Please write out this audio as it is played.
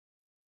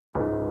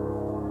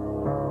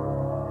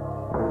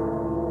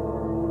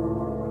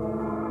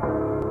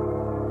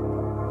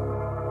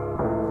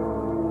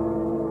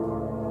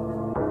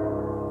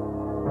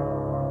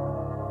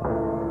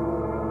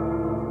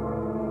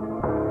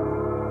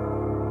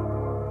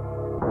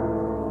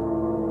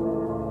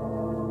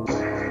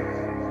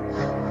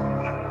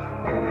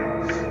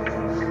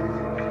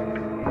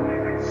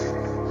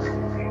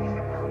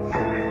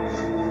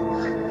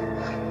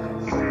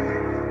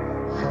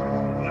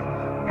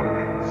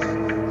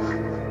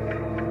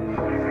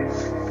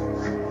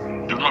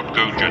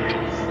go gentle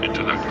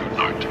into that good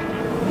night.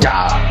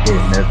 Yeah,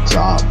 in the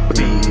top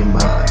beamer,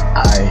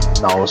 I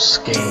ain't no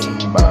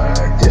schemer.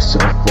 This a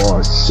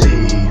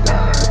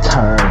four-seater,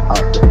 turn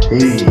up the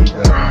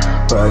heater.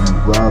 Burning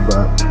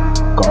rubber,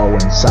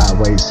 going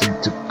sideways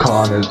into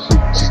corners.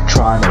 Just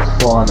trying to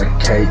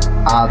fornicate,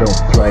 I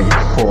don't play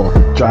for.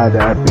 Dry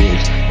that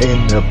bitch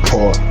in the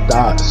port,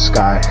 dark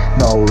sky.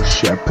 No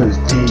shepherd's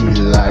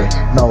delight,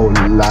 no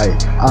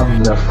light.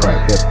 I'm the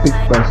fright, that big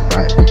bird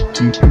fight.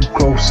 Keep you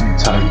close and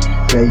tight.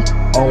 They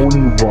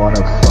only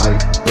wanna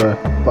fight, but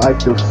fight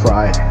the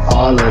fight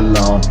all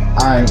alone.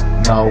 I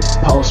ain't no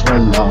Post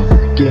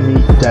Malone. Give me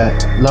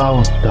that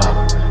low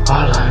dog.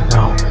 All I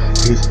know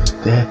is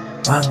that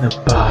I'm the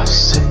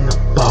boss in the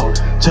boat.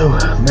 $2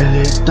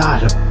 million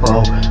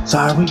boat.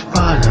 Sorry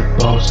for the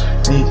boats.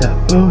 Need that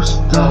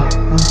booster.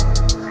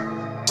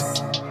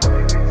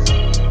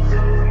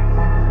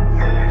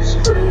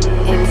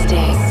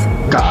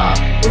 God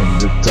in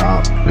the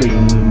top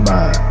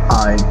beamer,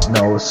 I ain't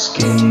no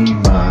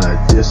schemer.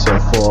 This a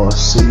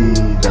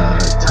four-seater,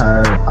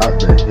 turn up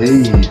the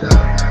heater.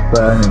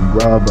 Burning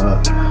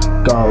rubber,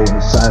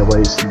 going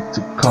sideways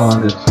into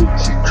corners.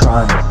 Bitch, you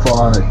trying to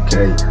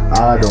fornicate,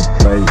 I don't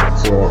play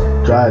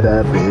for. Dry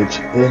that bitch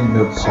in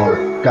the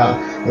port. God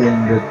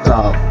in the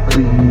top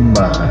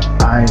beamer,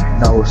 I ain't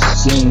no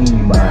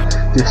schemer.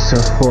 This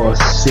a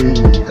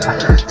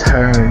four-seater,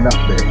 turn up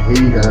the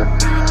heater.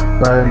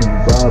 Burning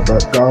rubber,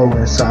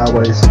 going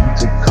sideways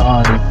into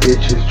corner.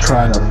 Bitches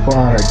trying to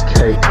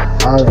fornicate,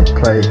 I don't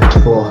play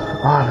for.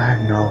 All I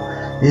know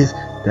is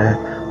that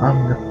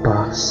I'm the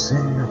boss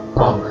in the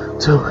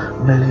boat.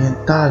 $2 million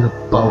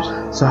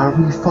boat.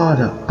 Sorry for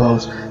the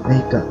boats.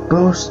 Need that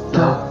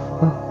booster.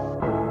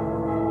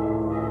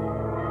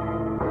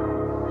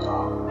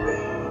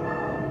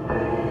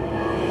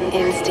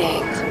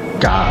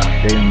 God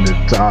in the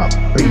top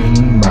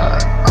beamer,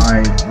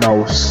 I ain't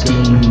no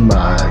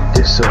schemer.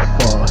 This a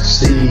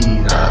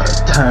four-seater,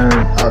 turn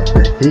up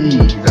the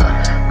heater.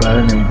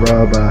 Burning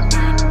rubber,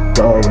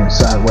 going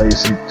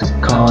sideways into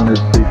corners.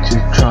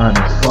 Bitches trying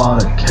to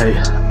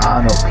fornicate,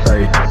 I don't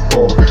play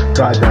for.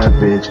 Dry that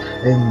bitch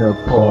in the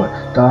port,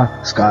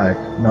 dark sky.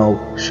 No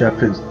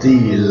shepherd's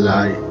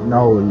delight,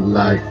 no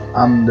light.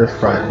 I'm the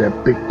fright,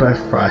 that big bird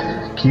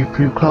fright. Keep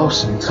you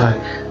close and tight.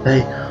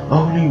 They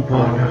only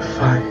wanna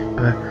fight,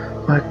 but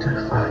fight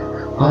the fight.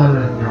 All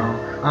I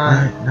know,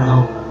 I ain't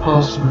no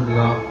Post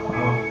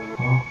Malone.